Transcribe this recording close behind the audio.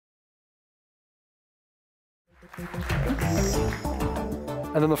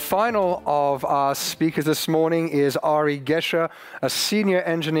And then the final of our speakers this morning is Ari Gesher, a senior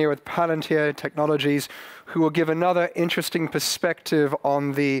engineer with Palantir Technologies, who will give another interesting perspective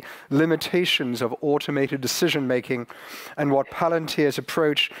on the limitations of automated decision-making and what Palantir's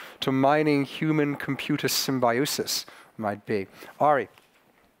approach to mining human-computer symbiosis might be. Ari.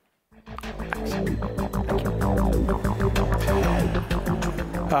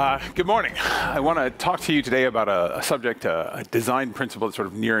 Good morning. I want to talk to you today about a subject, a design principle that's sort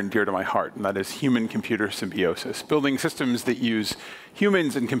of near and dear to my heart, and that is human-computer symbiosis, building systems that use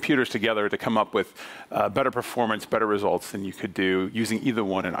humans and computers together to come up with better performance, better results than you could do using either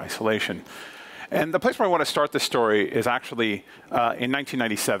one in isolation. And the place where I want to start this story is actually in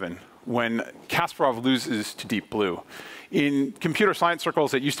 1997, when Kasparov loses to Deep Blue. In computer science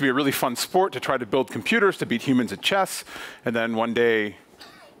circles, it used to be a really fun sport to try to build computers to beat humans at chess, and then one day,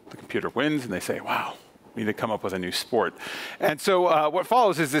 the computer wins, and they say, wow, we need to come up with a new sport. And so what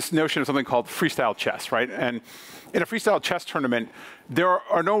follows is this notion of something called freestyle chess, right? And in a freestyle chess tournament, there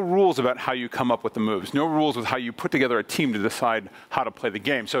are no rules about how you come up with the moves, no rules with how you put together a team to decide how to play the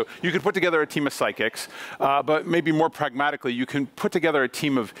game. So you could put together a team of psychics, but maybe more pragmatically, you can put together a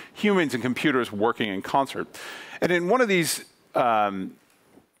team of humans and computers working in concert. And in one of these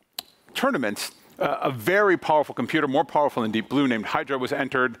tournaments, a very powerful computer, more powerful than Deep Blue, named Hydra, was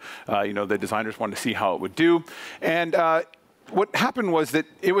entered. The designers wanted to see how it would do. And what happened was that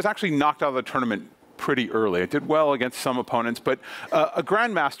it was actually knocked out of the tournament pretty early. It did well against some opponents, but a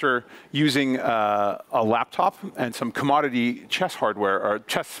grandmaster using a laptop and some commodity chess hardware, or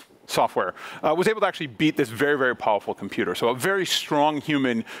chess software, was able to actually beat this very, very powerful computer. So a very strong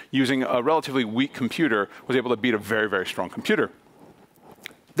human using a relatively weak computer was able to beat a very, very strong computer.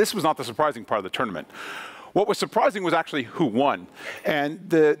 This was not the surprising part of the tournament. What was surprising was actually who won. And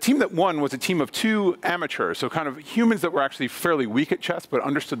the team that won was a team of two amateurs, so kind of humans that were actually fairly weak at chess but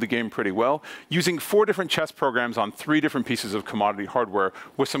understood the game pretty well, using 4 different chess programs on 3 different pieces of commodity hardware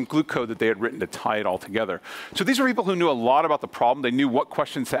with some glue code that they had written to tie it all together. So these were people who knew a lot about the problem. They knew what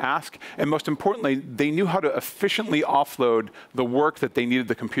questions to ask, and most importantly, they knew how to efficiently offload the work that they needed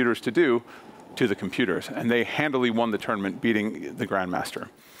the computers to do to the computers. And they handily won the tournament, beating the grandmaster.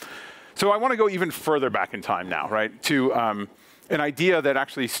 So I want to go even further back in time now, right, to an idea that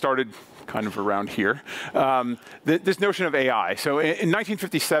actually started kind of around here, this notion of AI. So in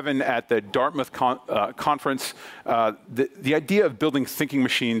 1957 at the Dartmouth conference, the idea of building thinking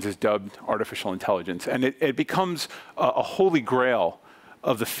machines is dubbed artificial intelligence. And it becomes a holy grail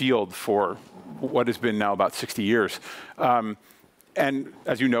of the field for what has been now about 60 years. And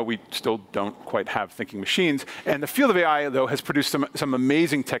as you know, we still don't quite have thinking machines. And the field of AI, though, has produced some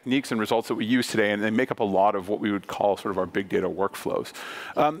amazing techniques and results that we use today, and they make up a lot of what we would call sort of our big data workflows.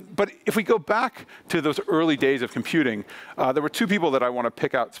 But if we go back to those early days of computing, there were 2 people that I want to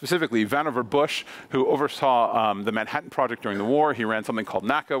pick out specifically. Vannevar Bush, who oversaw the Manhattan Project during the war. He ran something called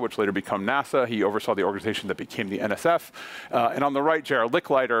NACA, which later became NASA. He oversaw the organization that became the NSF. And on the right, Gerald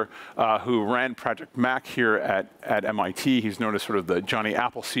Licklider, who ran Project Mac here at MIT. He's known as sort of the Johnny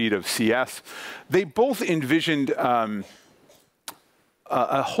Appleseed of CS. They both envisioned a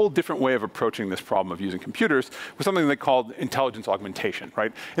whole different way of approaching this problem of using computers with something they called intelligence augmentation,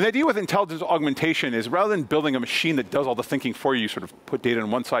 right? And the idea with intelligence augmentation is rather than building a machine that does all the thinking for you, you sort of put data on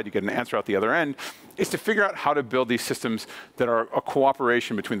one side, you get an answer out the other end, is to figure out how to build these systems that are a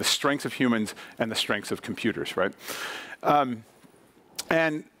cooperation between the strengths of humans and the strengths of computers, right?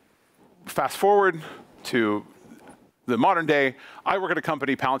 And fast forward to the modern day, I work at a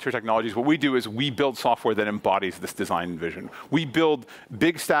company, Palantir Technologies. What we do is we build software that embodies this design vision. We build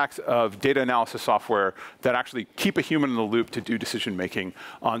big stacks of data analysis software that actually keep a human in the loop to do decision making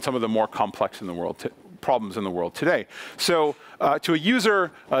on some of the more complex problems in the world today. So to a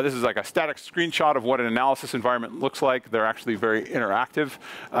user, this is like a static screenshot of what an analysis environment looks like. They're actually very interactive.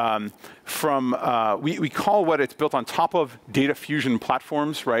 We call what it's built on top of data fusion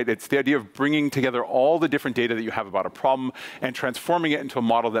platforms, right? It's the idea of bringing together all the different data that you have about a problem and transforming it into a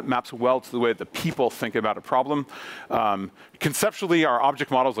model that maps well to the way that the people think about a problem. Conceptually, our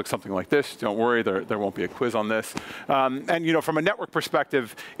object models look something like this. Don't worry, there won't be a quiz on this. And from a network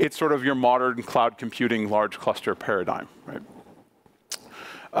perspective, it's sort of your modern cloud computing large cluster paradigm, right?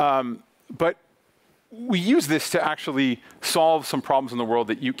 But we use this to actually solve some problems in the world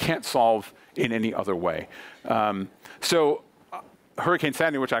that you can't solve in any other way. So Hurricane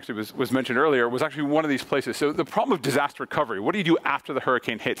Sandy, which actually was mentioned earlier, was actually one of these places. So the problem of disaster recovery, what do you do after the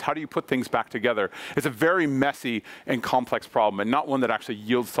hurricane hits? How do you put things back together? It's a very messy and complex problem, and not one that actually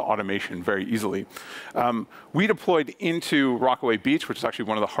yields to automation very easily. We deployed into Rockaway Beach, which is actually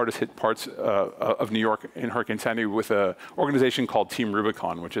one of the hardest hit parts of New York in Hurricane Sandy, with an organization called Team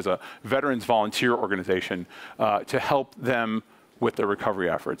Rubicon, which is a veterans volunteer organization to help them with their recovery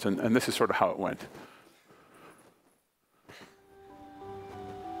efforts. And this is sort of how it went.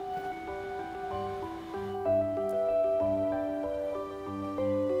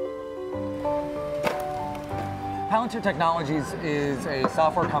 Palantir Technologies is a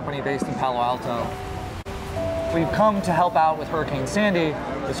software company based in Palo Alto. We've come to help out with Hurricane Sandy,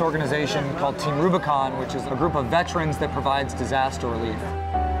 this organization called Team Rubicon, which is a group of veterans that provides disaster relief.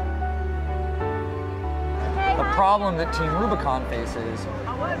 The problem that Team Rubicon faces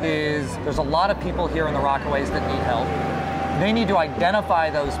is there's a lot of people here in the Rockaways that need help. They need to identify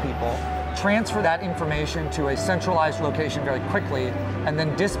those people, transfer that information to a centralized location very quickly, and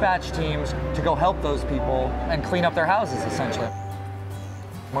then dispatch teams to go help those people and clean up their houses, essentially.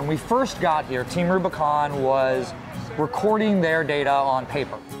 When we first got here, Team Rubicon was recording their data on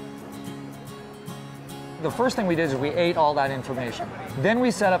paper. The first thing we did is we ate all that information. Then we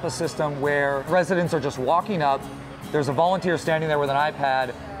set up a system where residents are just walking up, there's a volunteer standing there with an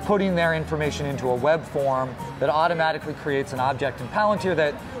iPad, putting their information into a web form that automatically creates an object in Palantir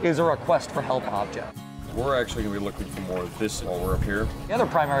that is a request for help object. We're actually going to be looking for more of this while we're up here. The other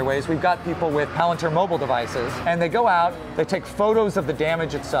primary ways, we've got people with Palantir mobile devices, and they go out, they take photos of the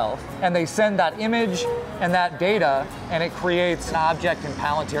damage itself, and they send that image and that data, and it creates an object in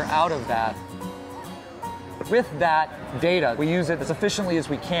Palantir out of that. With that data, we use it as efficiently as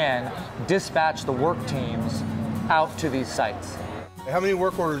we can, dispatch the work teams out to these sites. How many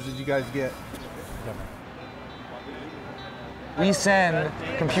work orders did you guys get? We send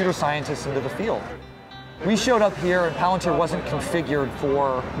computer scientists into the field. We showed up here and Palantir wasn't configured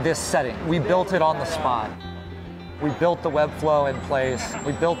for this setting. We built it on the spot. We built the Webflow in place.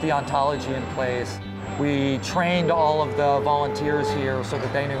 We built the ontology in place. We trained all of the volunteers here so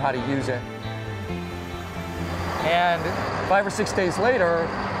that they knew how to use it. And 5 or 6 days later,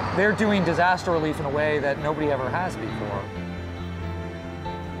 they're doing disaster relief in a way that nobody ever has before.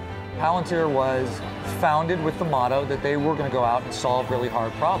 Palantir was founded with the motto that they were going to go out and solve really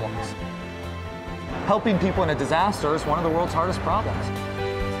hard problems. Helping people in a disaster is one of the world's hardest problems.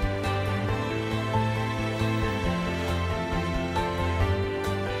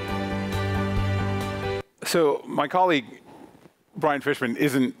 So my colleague, Brian Fishman,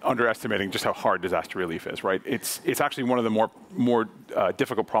 isn't underestimating just how hard disaster relief is, right? It's actually one of the more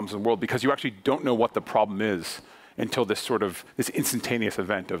difficult problems in the world because you actually don't know what the problem is until this instantaneous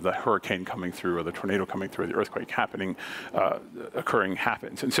event of the hurricane coming through or the tornado coming through, or the earthquake occurring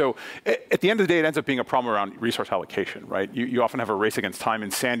happens. And so at the end of the day, it ends up being a problem around resource allocation, right? You often have a race against time.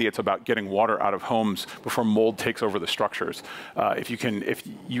 In Sandy, it's about getting water out of homes before mold takes over the structures. If you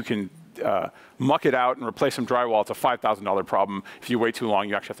can muck it out and replace some drywall, it's a $5,000 problem. If you wait too long,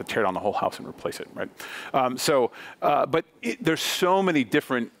 you actually have to tear down the whole house and replace it, right? But there's so many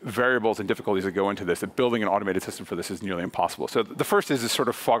different variables and difficulties that go into this that building an automated system for this is nearly impossible. So the first is this sort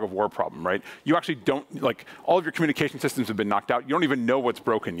of fog of war problem, right? You actually don't, like, all of your communication systems have been knocked out. You don't even know what's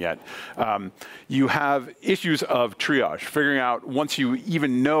broken yet. You have issues of triage, figuring out once you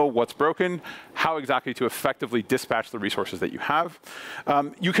even know what's broken, how exactly to effectively dispatch the resources that you have.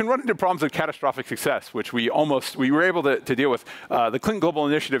 You can run into problems of catastrophic success, which we were able to deal with. The Clinton Global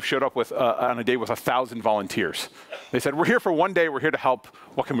Initiative showed up with on a day with 1,000 volunteers. They said, we're here for one day, we're here to help,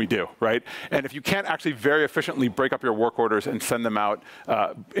 what can we do, right? And if you can't actually very efficiently break up your work orders and send them out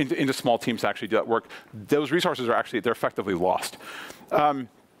into small teams to actually do that work, those resources are actually, they're effectively lost.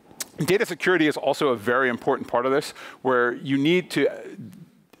 Data security is also a very important part of this, where you need to,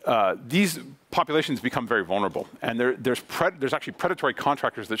 these populations become very vulnerable. And there's actually predatory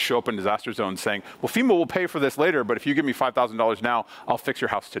contractors that show up in disaster zones saying, well, FEMA will pay for this later, but if you give me $5,000 now, I'll fix your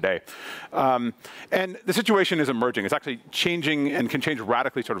house today. And the situation is emerging. It's actually changing and can change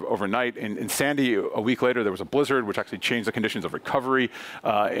radically sort of overnight. In Sandy, a week later, there was a blizzard, which actually changed the conditions of recovery.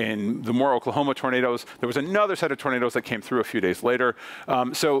 In the Moore, Oklahoma tornadoes, there was another set of tornadoes that came through a few days later.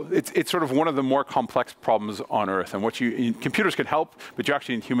 So it's sort of one of the more complex problems on Earth. And computers can help, but you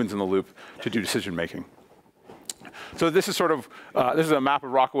actually need humans in the loop to do decision making. So this is sort of, this is a map of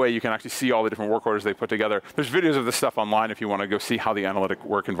Rockaway. You can actually see all the different work orders they put together. There's videos of this stuff online if you want to go see how the analytic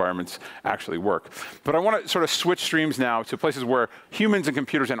work environments actually work. But I want to sort of switch streams now to places where humans and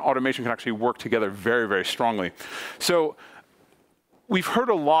computers and automation can actually work together very, very strongly. So we've heard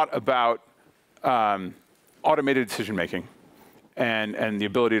a lot about automated decision making. and the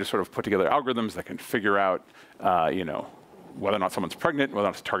ability to sort of put together algorithms that can figure out, whether or not someone's pregnant, whether or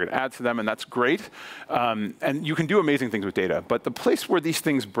not to target ads to them, and that's great. And you can do amazing things with data. But the place where these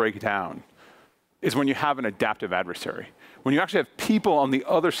things break down is when you have an adaptive adversary. When you actually have people on the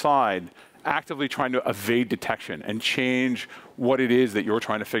other side actively trying to evade detection and change what it is that you're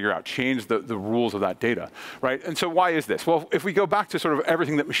trying to figure out, change the rules of that data, right? And so why is this? Well, if we go back to sort of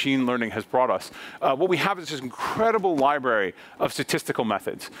everything that machine learning has brought us, what we have is this incredible library of statistical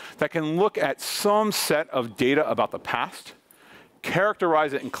methods that can look at some set of data about the past,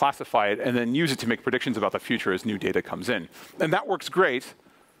 characterize it and classify it, and then use it to make predictions about the future as new data comes in. And that works great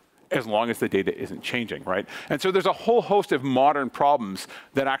as long as the data isn't changing, right? And so there's a whole host of modern problems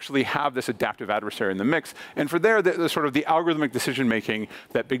that actually have this adaptive adversary in the mix. And for there, the sort of the algorithmic decision-making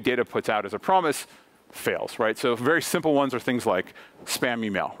that big data puts out as a promise fails, right? So very simple ones are things like spam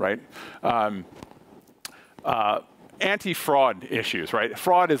email, right? Anti-fraud issues, right?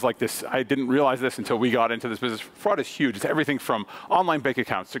 Fraud is like this, I didn't realize this until we got into this business. Fraud is huge. It's everything from online bank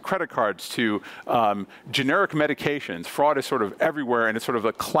accounts to credit cards to generic medications. Fraud is sort of everywhere, and it's sort of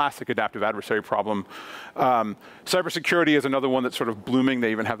a classic adaptive adversary problem. Cybersecurity is another one that's sort of blooming.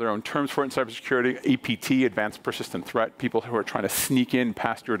 They even have their own terms for it in cybersecurity. APT, advanced persistent threat, people who are trying to sneak in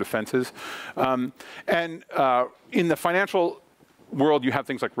past your defenses. In the financial world, you have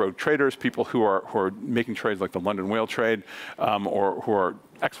things like rogue traders, people who are making trades like the London whale trade, or who are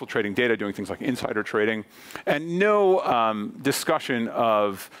exfiltrating data, doing things like insider trading. And no discussion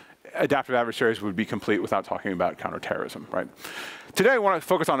of adaptive adversaries would be complete without talking about counterterrorism, right? Today, I want to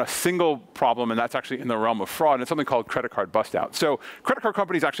focus on a single problem, and that's actually in the realm of fraud, and it's something called credit card bust out. So credit card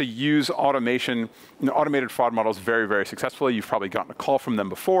companies actually use automation, automated fraud models very, very successfully. You've probably gotten a call from them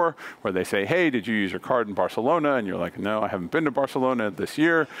before where they say, hey, did you use your card in Barcelona? And you're like, no, I haven't been to Barcelona this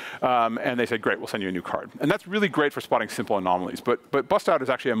year. And they say, great, we'll send you a new card. And that's really great for spotting simple anomalies. But bust out is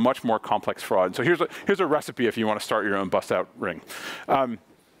actually a much more complex fraud. So here's a recipe if you want to start your own bust out ring.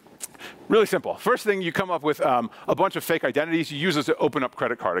 Really simple. First thing, you come up with a bunch of fake identities. You use those to open up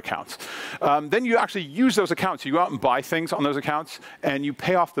credit card accounts. Then you actually use those accounts. You go out and buy things on those accounts, and you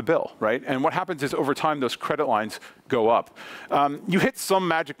pay off the bill, right? And what happens is over time, those credit lines go up. You hit some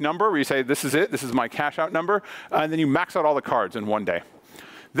magic number where you say, this is it. This is my cash out number. And then you max out all the cards in one day.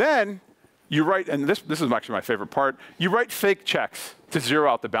 Then you write, and this is actually my favorite part, you write fake checks to zero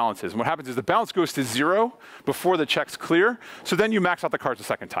out the balances. And what happens is the balance goes to zero before the check's clear, so then you max out the cards a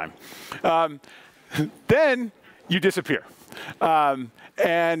second time. Then you disappear.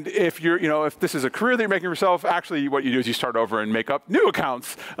 And if if this is a career that you're making yourself, actually what you do is you start over and make up new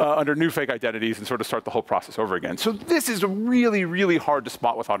accounts under new fake identities and sort of start the whole process over again. So this is really, really hard to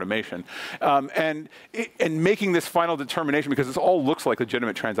spot with automation. And making this final determination, because this all looks like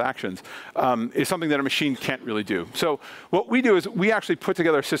legitimate transactions, is something that a machine can't really do. So what we do is we actually put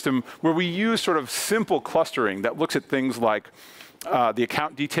together a system where we use sort of simple clustering that looks at things like the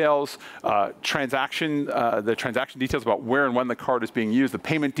account details, the transaction details about where and when the card is being used, the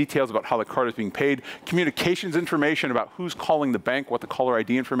payment details about how the card is being paid, communications information about who's calling the bank, what the caller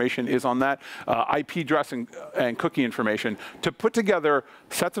ID information is on that, IP address and cookie information, to put together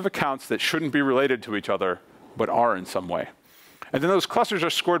sets of accounts that shouldn't be related to each other, but are in some way. And then those clusters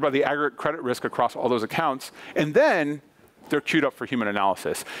are scored by the aggregate credit risk across all those accounts, and then they're queued up for human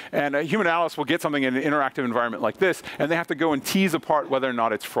analysis. And a human analyst will get something in an interactive environment like this, and they have to go and tease apart whether or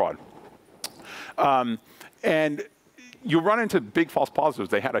not it's fraud. And you run into big false positives.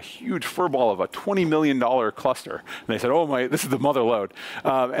 They had a huge furball of a $20 million cluster. And they said, oh my, this is the mother lode.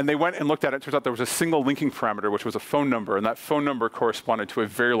 And they went and looked at it. It turns out there was a single linking parameter, which was a phone number. And that phone number corresponded to a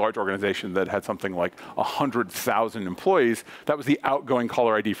very large organization that had something like 100,000 employees. That was the outgoing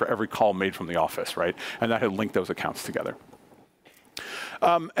caller ID for every call made from the office, right? And that had linked those accounts together.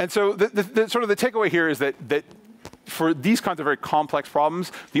 And so the sort of the takeaway here is that for these kinds of very complex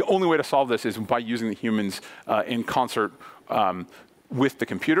problems, the only way to solve this is by using the humans in concert with the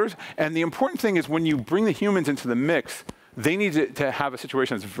computers. And the important thing is when you bring the humans into the mix, they need to have a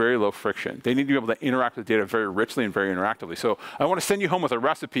situation that's very low friction. They need to be able to interact with data very richly and very interactively. So I want to send you home with a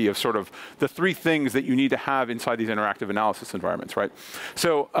recipe of sort of the 3 things that you need to have inside these interactive analysis environments, right?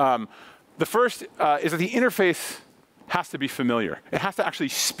 So the first is that the interface has to be familiar. It has to actually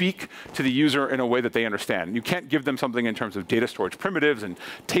speak to the user in a way that they understand. You can't give them something in terms of data storage primitives and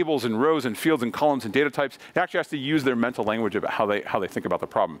tables and rows and fields and columns and data types. It actually has to use their mental language about how they think about the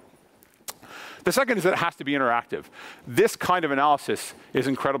problem. The second is that it has to be interactive. This kind of analysis is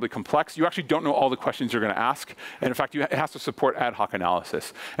incredibly complex. You actually don't know all the questions you're going to ask. And in fact, it has to support ad hoc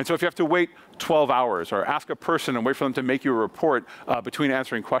analysis. And so if you have to wait 12 hours, or ask a person and wait for them to make you a report between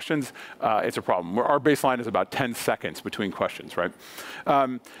answering questions, it's a problem. Our baseline is about 10 seconds between questions, right?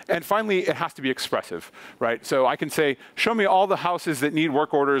 And finally, it has to be expressive, right? So I can say, show me all the houses that need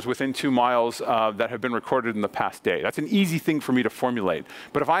work orders within 2 miles that have been recorded in the past day. That's an easy thing for me to formulate.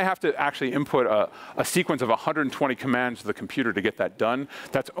 But if I have to actually input a sequence of 120 commands to the computer to get that done,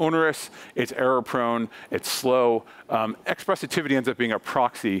 that's onerous, it's error-prone, it's slow. Expressivity ends up being a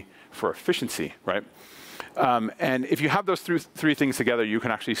proxy for efficiency, right? And if you have those three things together, you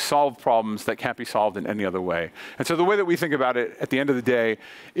can actually solve problems that can't be solved in any other way. And so the way that we think about it at the end of the day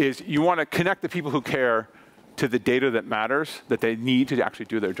is you want to connect the people who care to the data that matters, that they need to actually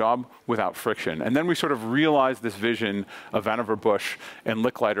do their job without friction. And then we sort of realize this vision of Vannevar Bush and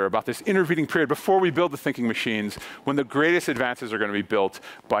Licklider about this intervening period before we build the thinking machines, when the greatest advances are going to be built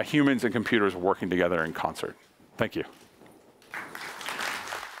by humans and computers working together in concert. Thank you.